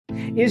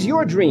Is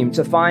your dream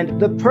to find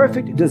the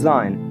perfect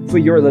design for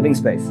your living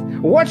space?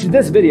 Watch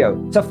this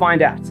video to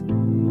find out.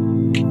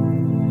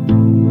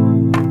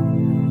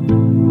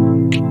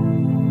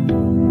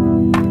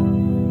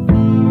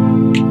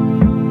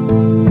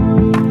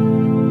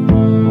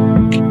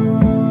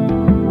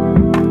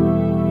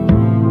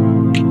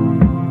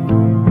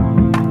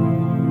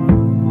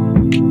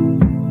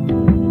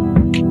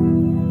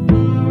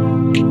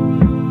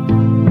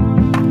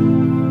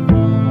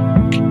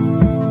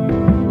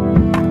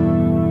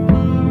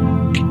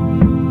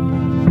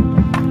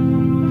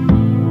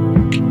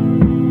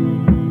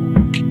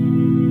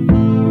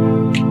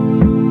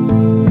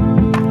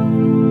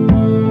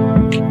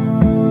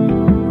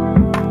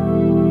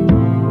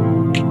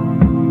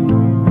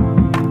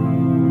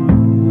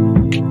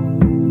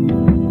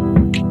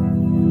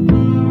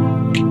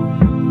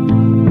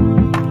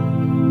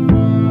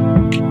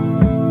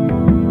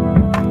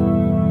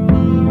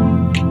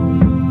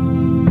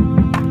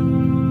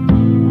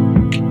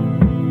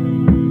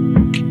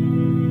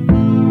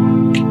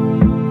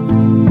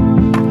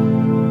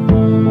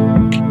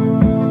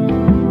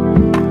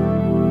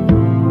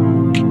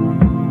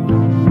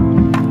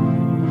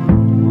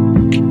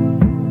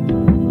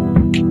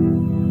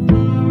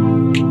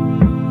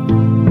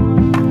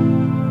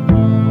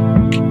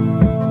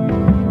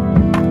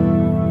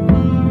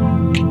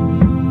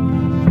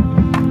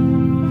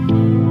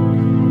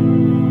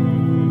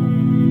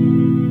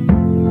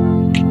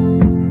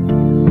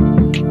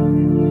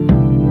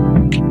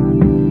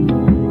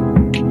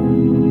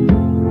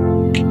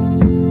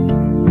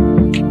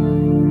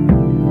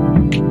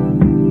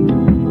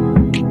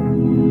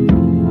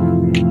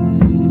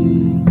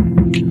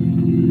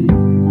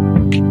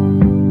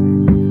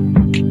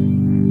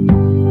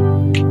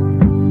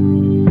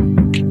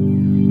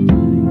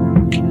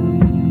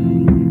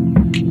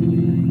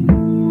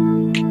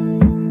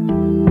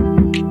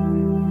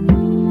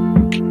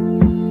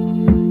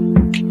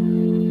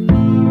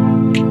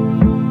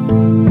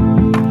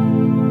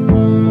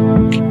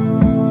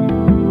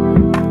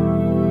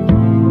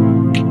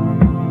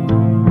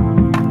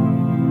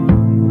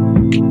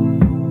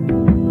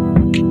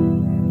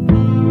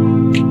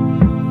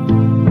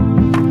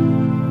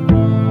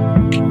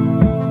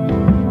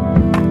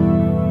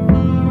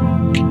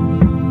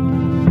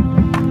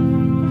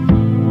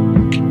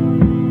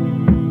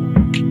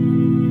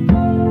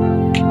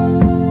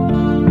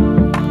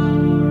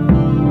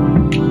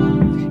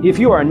 If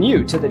you are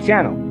new to the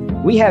channel,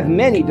 we have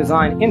many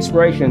design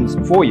inspirations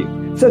for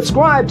you.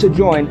 Subscribe to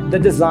join the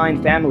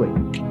design family.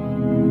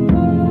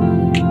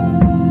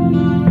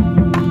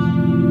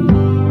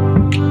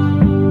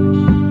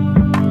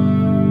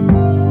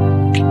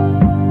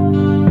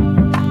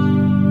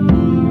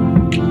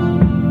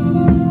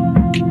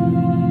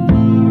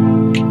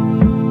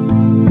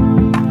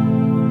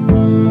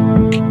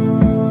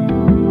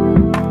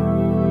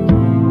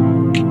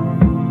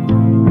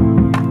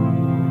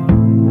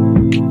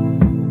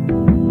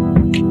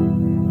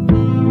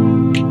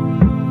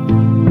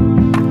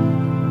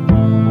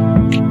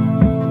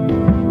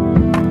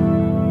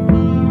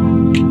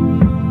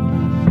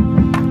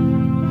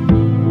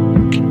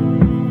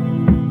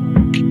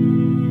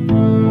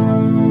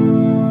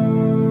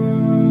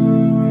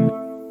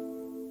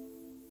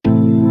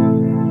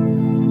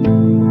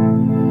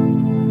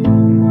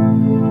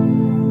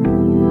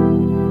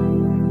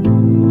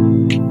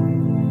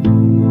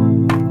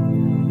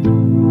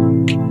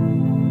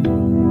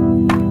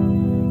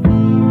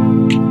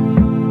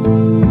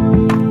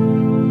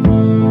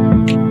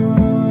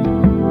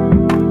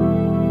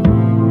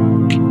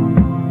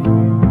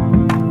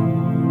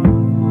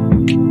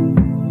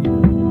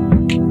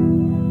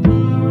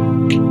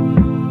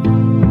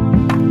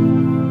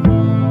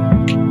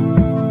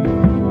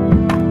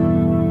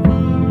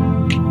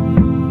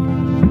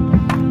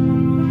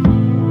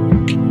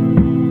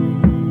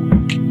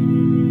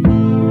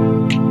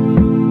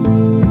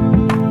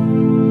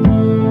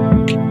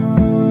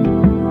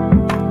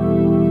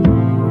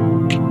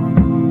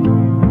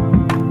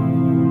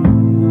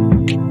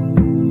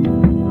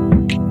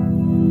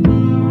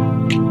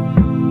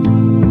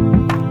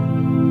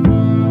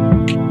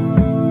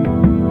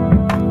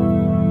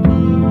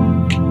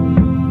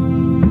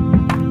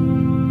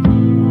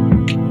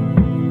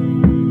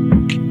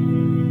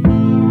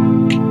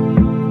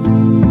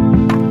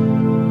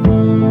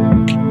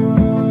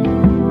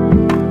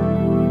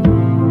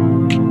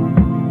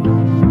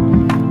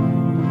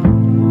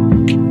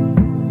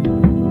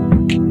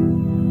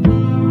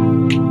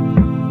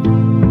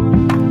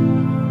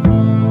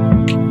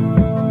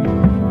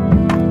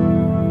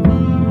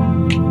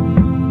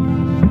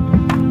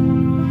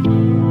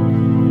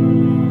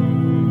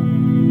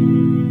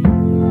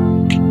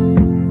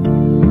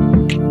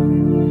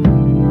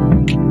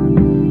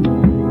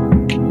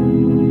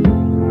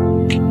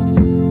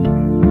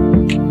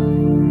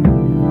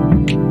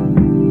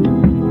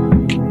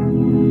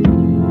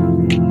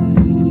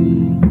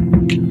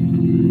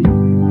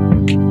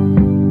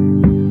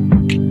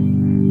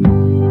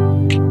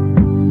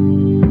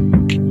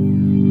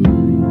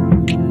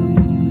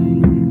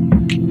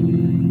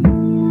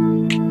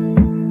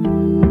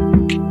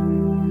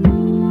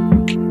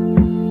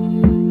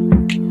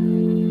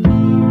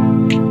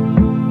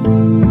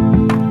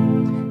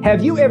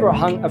 Have you ever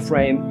hung a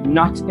frame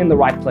not in the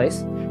right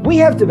place? We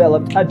have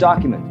developed a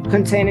document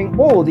containing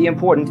all the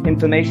important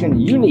information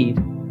you need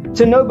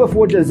to know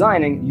before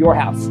designing your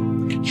house.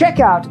 Check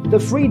out the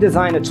free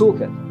designer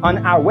toolkit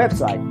on our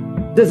website,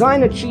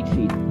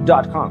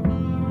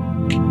 designercheatsheet.com.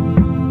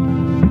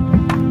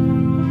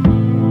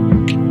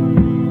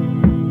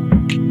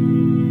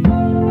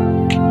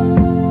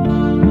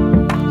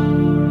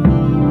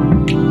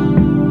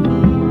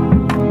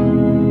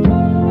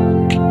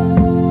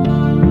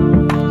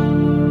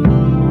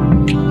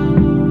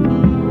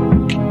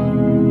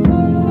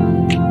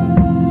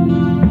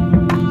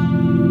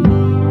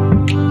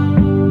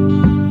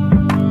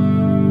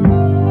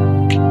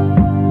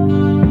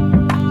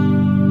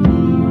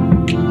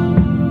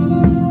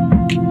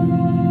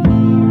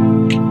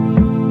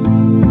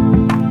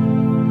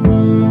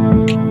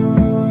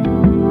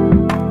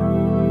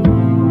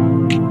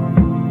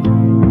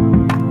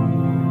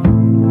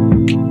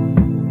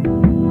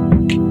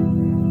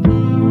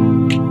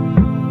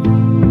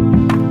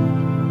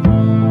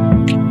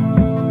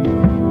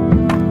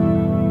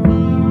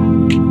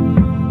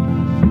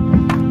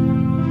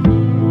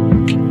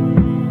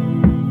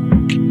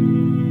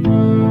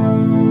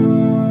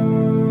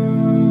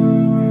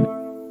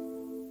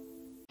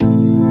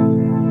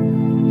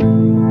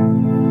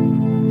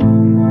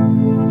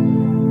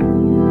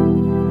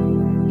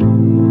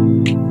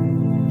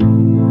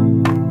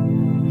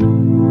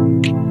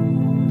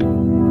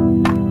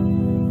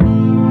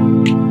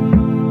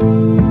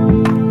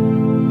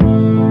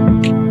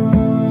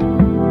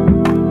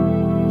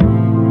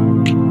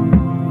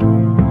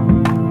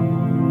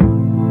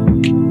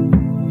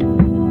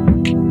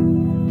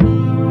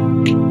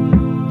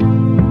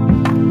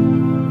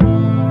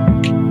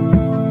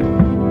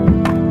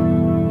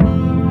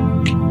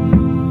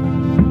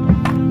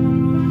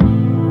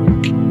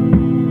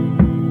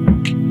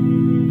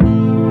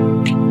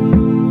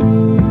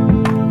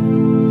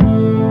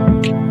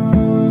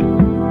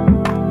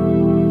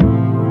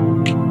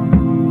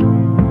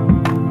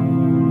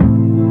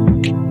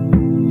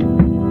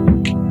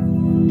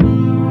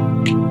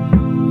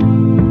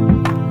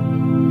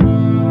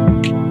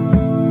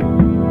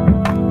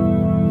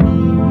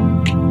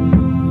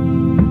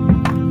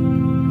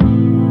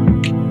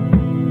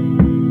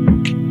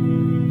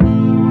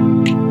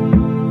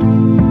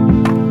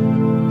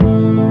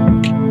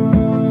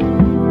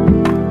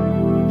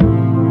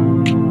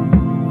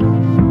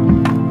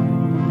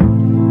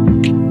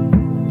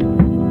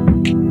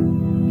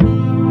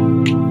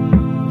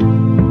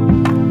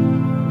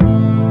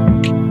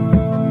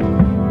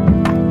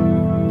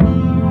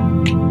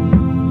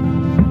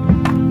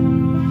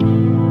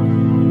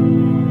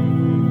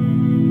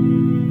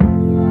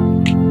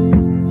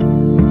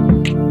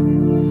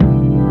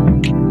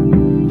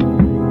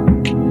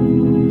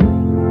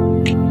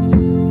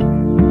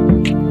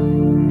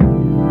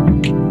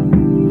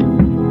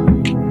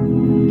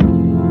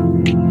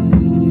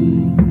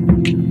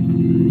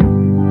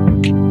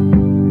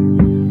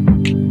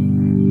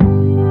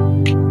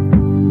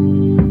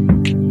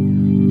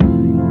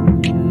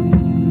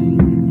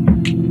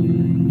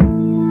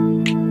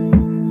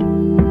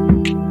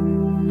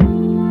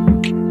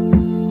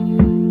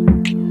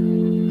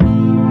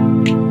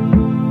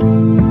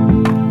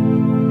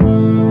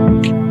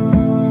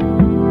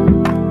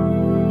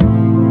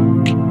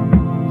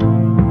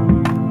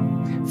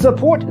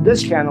 Support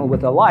this channel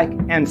with a like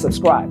and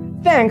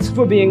subscribe. Thanks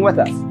for being with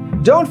us.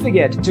 Don't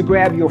forget to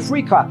grab your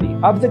free copy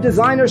of the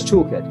Designer's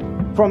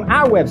Toolkit from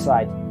our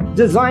website,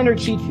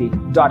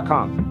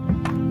 designercheatsheet.com.